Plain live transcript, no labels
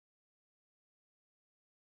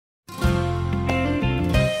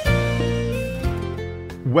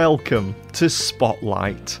Welcome to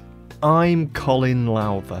Spotlight. I'm Colin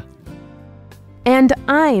Lowther. And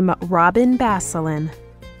I'm Robin Basselin.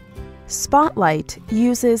 Spotlight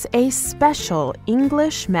uses a special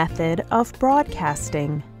English method of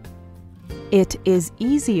broadcasting. It is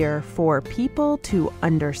easier for people to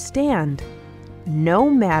understand, no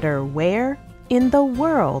matter where in the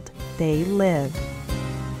world they live.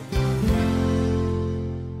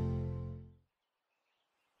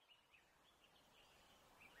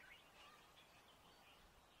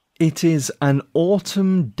 It is an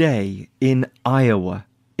autumn day in Iowa,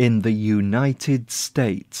 in the United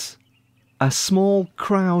States. A small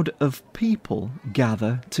crowd of people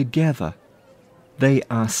gather together. They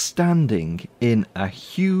are standing in a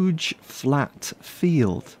huge flat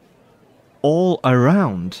field. All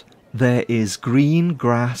around there is green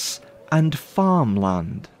grass and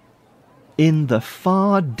farmland. In the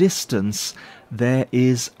far distance there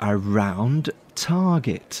is a round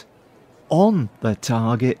target. On the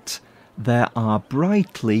target, there are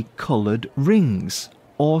brightly coloured rings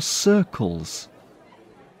or circles.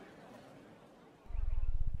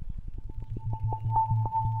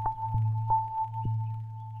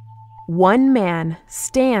 One man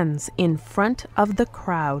stands in front of the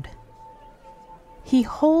crowd. He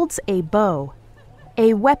holds a bow,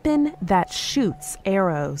 a weapon that shoots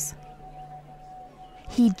arrows.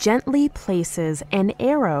 He gently places an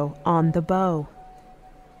arrow on the bow.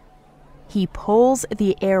 He pulls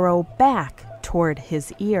the arrow back toward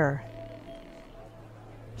his ear.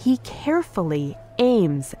 He carefully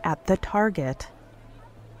aims at the target.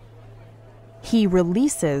 He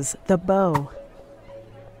releases the bow.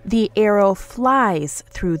 The arrow flies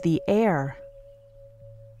through the air.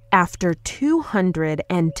 After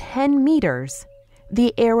 210 meters,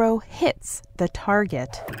 the arrow hits the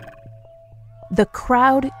target. The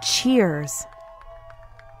crowd cheers.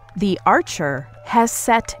 The archer has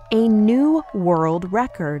set a new world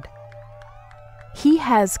record. He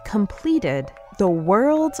has completed the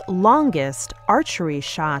world's longest archery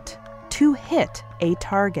shot to hit a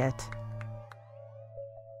target.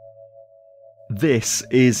 This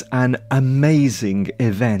is an amazing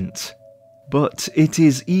event, but it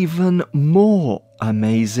is even more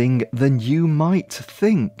amazing than you might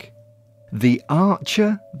think. The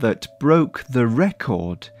archer that broke the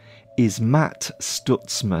record is Matt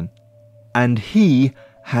Stutzman, and he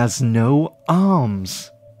has no arms.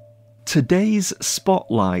 Today's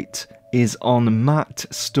spotlight is on Matt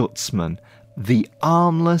Stutzman, the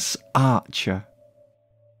armless archer.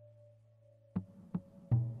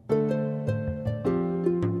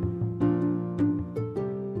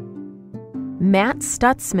 Matt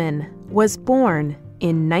Stutzman was born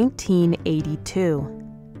in 1982.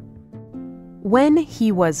 When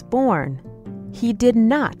he was born, he did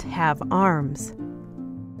not have arms.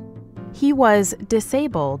 He was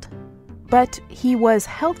disabled, but he was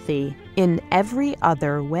healthy in every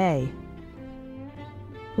other way.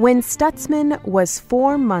 When Stutzman was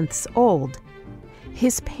 4 months old,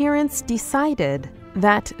 his parents decided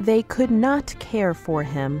that they could not care for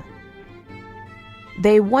him.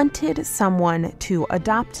 They wanted someone to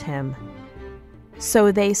adopt him,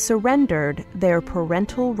 so they surrendered their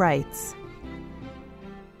parental rights.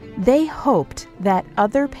 They hoped that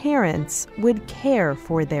other parents would care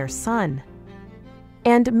for their son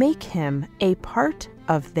and make him a part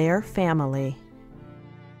of their family.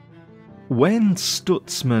 When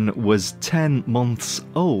Stutzman was 10 months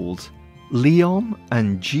old, Leon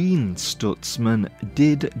and Jean Stutzman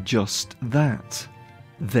did just that.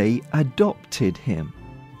 They adopted him.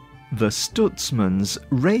 The Stutzmans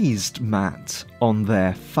raised Matt on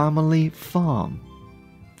their family farm.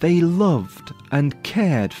 They loved and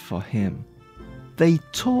cared for him. They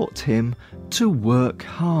taught him to work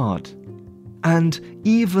hard. And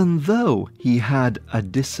even though he had a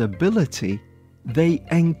disability, they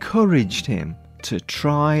encouraged him to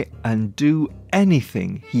try and do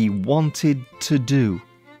anything he wanted to do.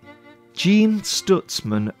 Jean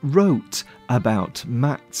Stutzman wrote about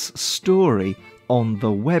Matt's story on the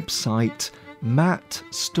website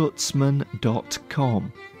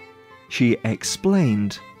mattstutzman.com. She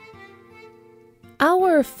explained,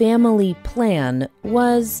 "Our family plan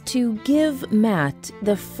was to give Matt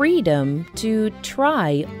the freedom to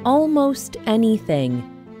try almost anything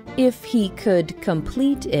if he could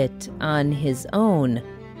complete it on his own.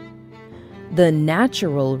 The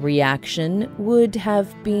natural reaction would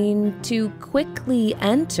have been to quickly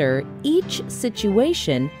enter each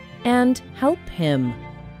situation and help him."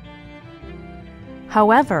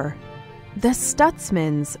 However, the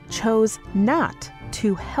Stutzmans chose not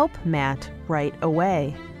to help Matt right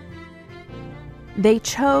away. They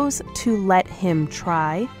chose to let him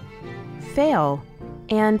try, fail,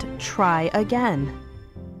 and try again.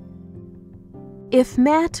 If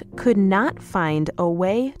Matt could not find a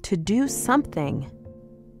way to do something,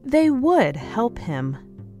 they would help him.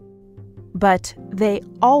 But they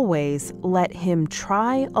always let him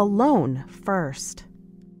try alone first.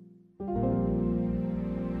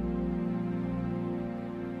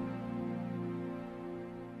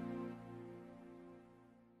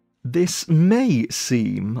 This may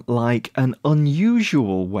seem like an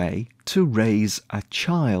unusual way to raise a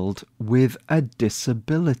child with a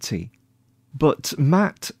disability, but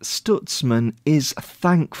Matt Stutzman is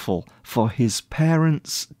thankful for his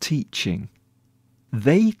parents' teaching.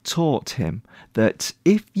 They taught him that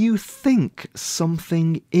if you think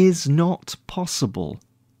something is not possible,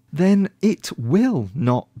 then it will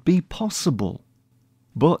not be possible.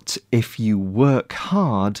 But if you work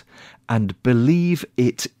hard and believe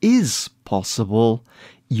it is possible,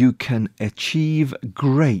 you can achieve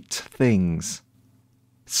great things.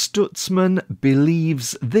 Stutzman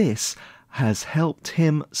believes this has helped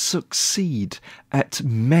him succeed at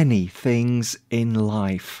many things in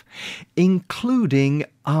life, including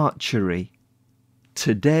archery.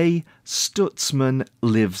 Today, Stutzman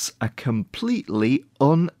lives a completely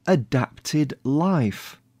unadapted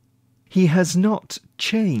life. He has not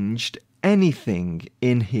changed anything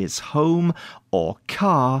in his home or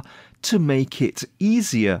car to make it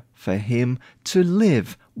easier for him to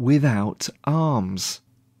live without arms.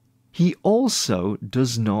 He also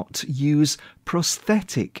does not use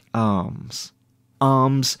prosthetic arms,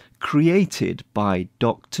 arms created by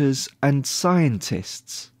doctors and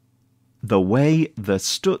scientists. The way the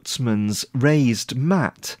Stutzmans raised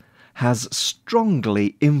Matt has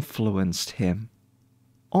strongly influenced him.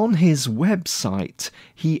 On his website,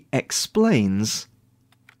 he explains,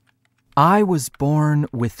 I was born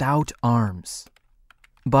without arms,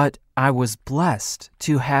 but I was blessed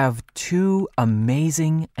to have two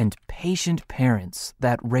amazing and patient parents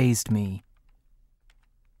that raised me.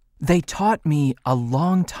 They taught me a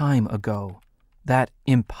long time ago that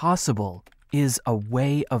impossible is a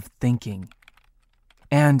way of thinking,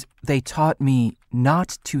 and they taught me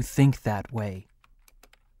not to think that way.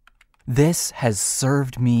 This has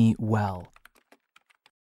served me well.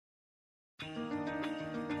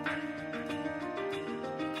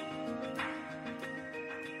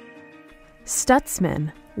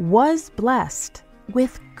 Stutzman was blessed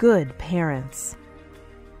with good parents,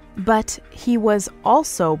 but he was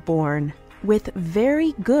also born with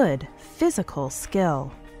very good physical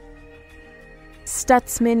skill.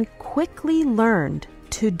 Stutzman quickly learned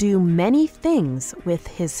to do many things with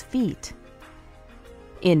his feet.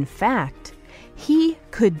 In fact, he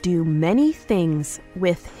could do many things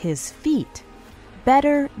with his feet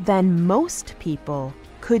better than most people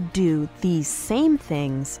could do these same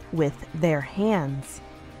things with their hands.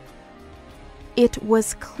 It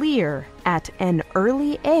was clear at an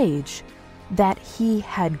early age that he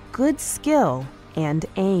had good skill and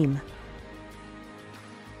aim.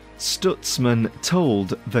 Stutzman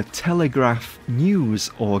told the Telegraph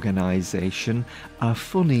News organization a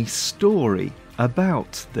funny story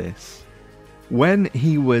about this. When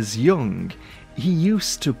he was young, he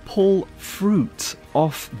used to pull fruit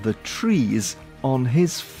off the trees on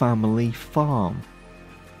his family farm.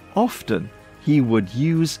 Often he would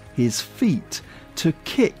use his feet to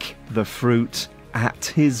kick the fruit at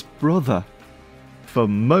his brother. For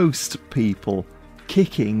most people,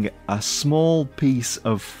 kicking a small piece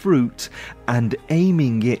of fruit and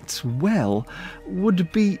aiming it well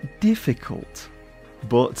would be difficult.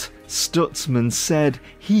 But Stutzman said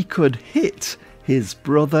he could hit his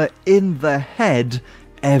brother in the head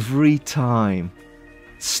every time.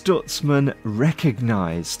 Stutzman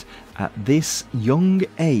recognized at this young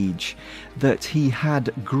age that he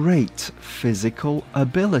had great physical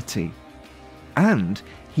ability, and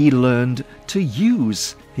he learned to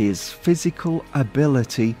use his physical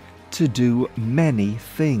ability to do many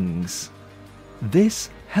things. This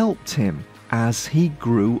helped him as he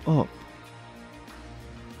grew up.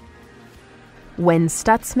 When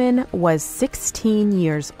Stutzman was 16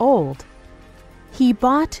 years old, he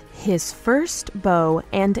bought his first bow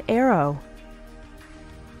and arrow.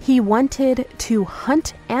 He wanted to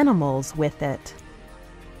hunt animals with it.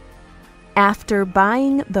 After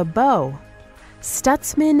buying the bow,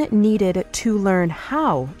 Stutzman needed to learn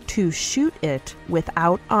how to shoot it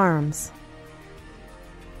without arms.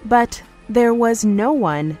 But there was no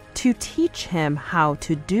one to teach him how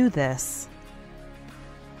to do this.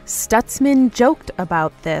 Stutzman joked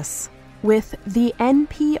about this with the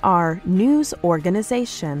NPR news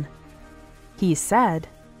organization. He said,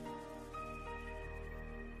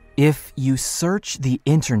 If you search the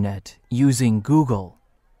internet using Google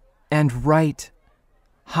and write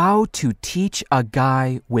How to teach a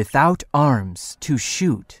guy without arms to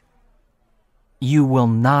shoot. You will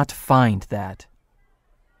not find that.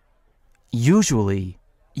 Usually,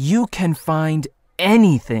 you can find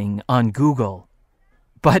anything on Google,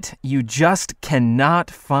 but you just cannot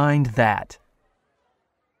find that.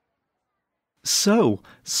 So,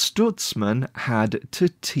 Stutzman had to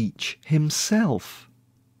teach himself.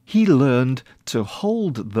 He learned to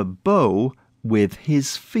hold the bow with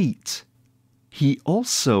his feet. He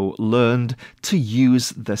also learned to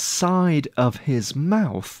use the side of his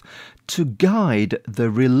mouth to guide the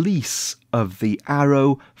release of the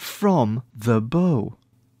arrow from the bow.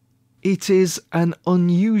 It is an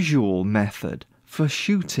unusual method for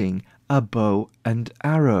shooting a bow and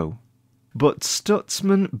arrow, but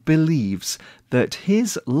Stutzman believes that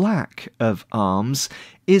his lack of arms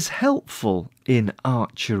is helpful in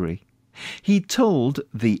archery. He told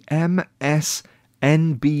the MSNBC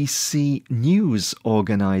news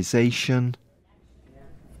organization,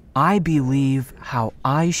 I believe how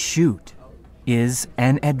I shoot is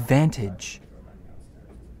an advantage.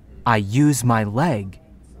 I use my leg,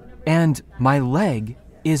 and my leg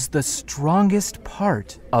is the strongest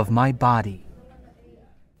part of my body.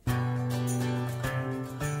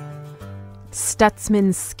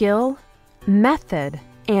 Stutzman's skill, method,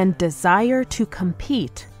 and desire to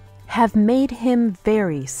compete have made him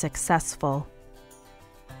very successful.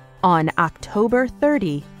 On October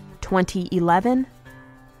 30, 2011,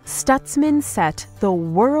 Stutzman set the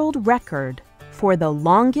world record for the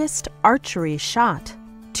longest archery shot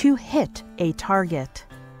to hit a target.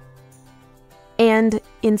 And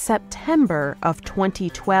in September of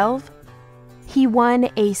 2012, he won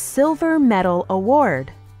a silver medal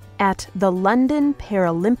award at the London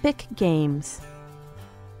Paralympic Games.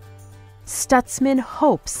 Stutzman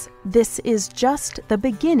hopes this is just the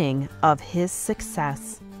beginning of his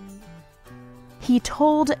success. He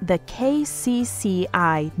told the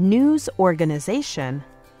KCCI news organization,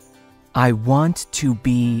 I want to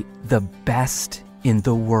be the best in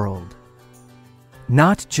the world.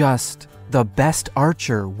 Not just the best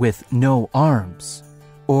archer with no arms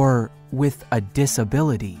or with a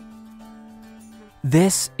disability.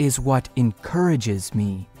 This is what encourages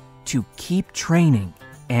me to keep training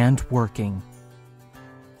and working.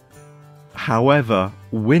 However,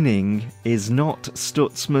 winning is not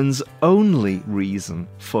Stutzman's only reason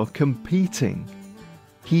for competing.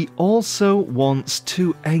 He also wants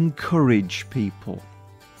to encourage people.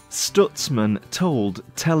 Stutzman told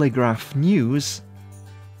Telegraph News,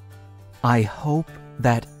 I hope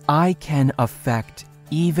that I can affect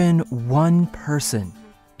even one person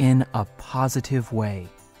in a positive way.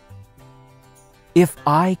 If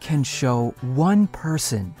I can show one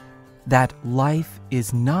person that life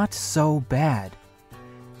is not so bad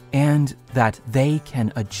and that they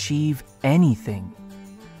can achieve anything,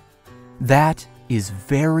 that is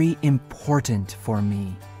very important for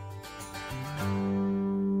me.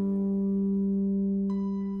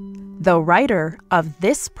 The writer of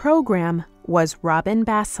this program was Robin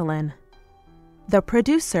Basselin. The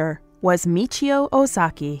producer was Michio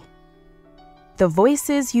Ozaki. The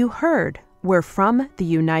voices you heard were from the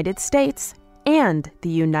United States and the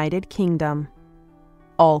United Kingdom.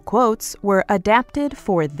 All quotes were adapted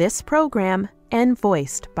for this program and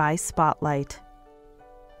voiced by Spotlight.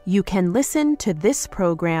 You can listen to this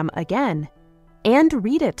program again and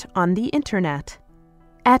read it on the internet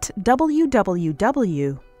at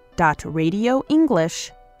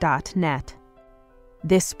www.radioenglish.net.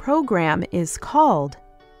 This program is called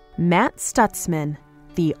Matt Stutzman,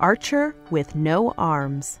 the Archer with No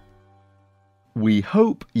Arms. We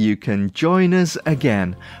hope you can join us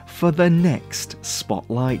again for the next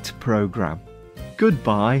Spotlight program.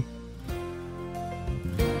 Goodbye.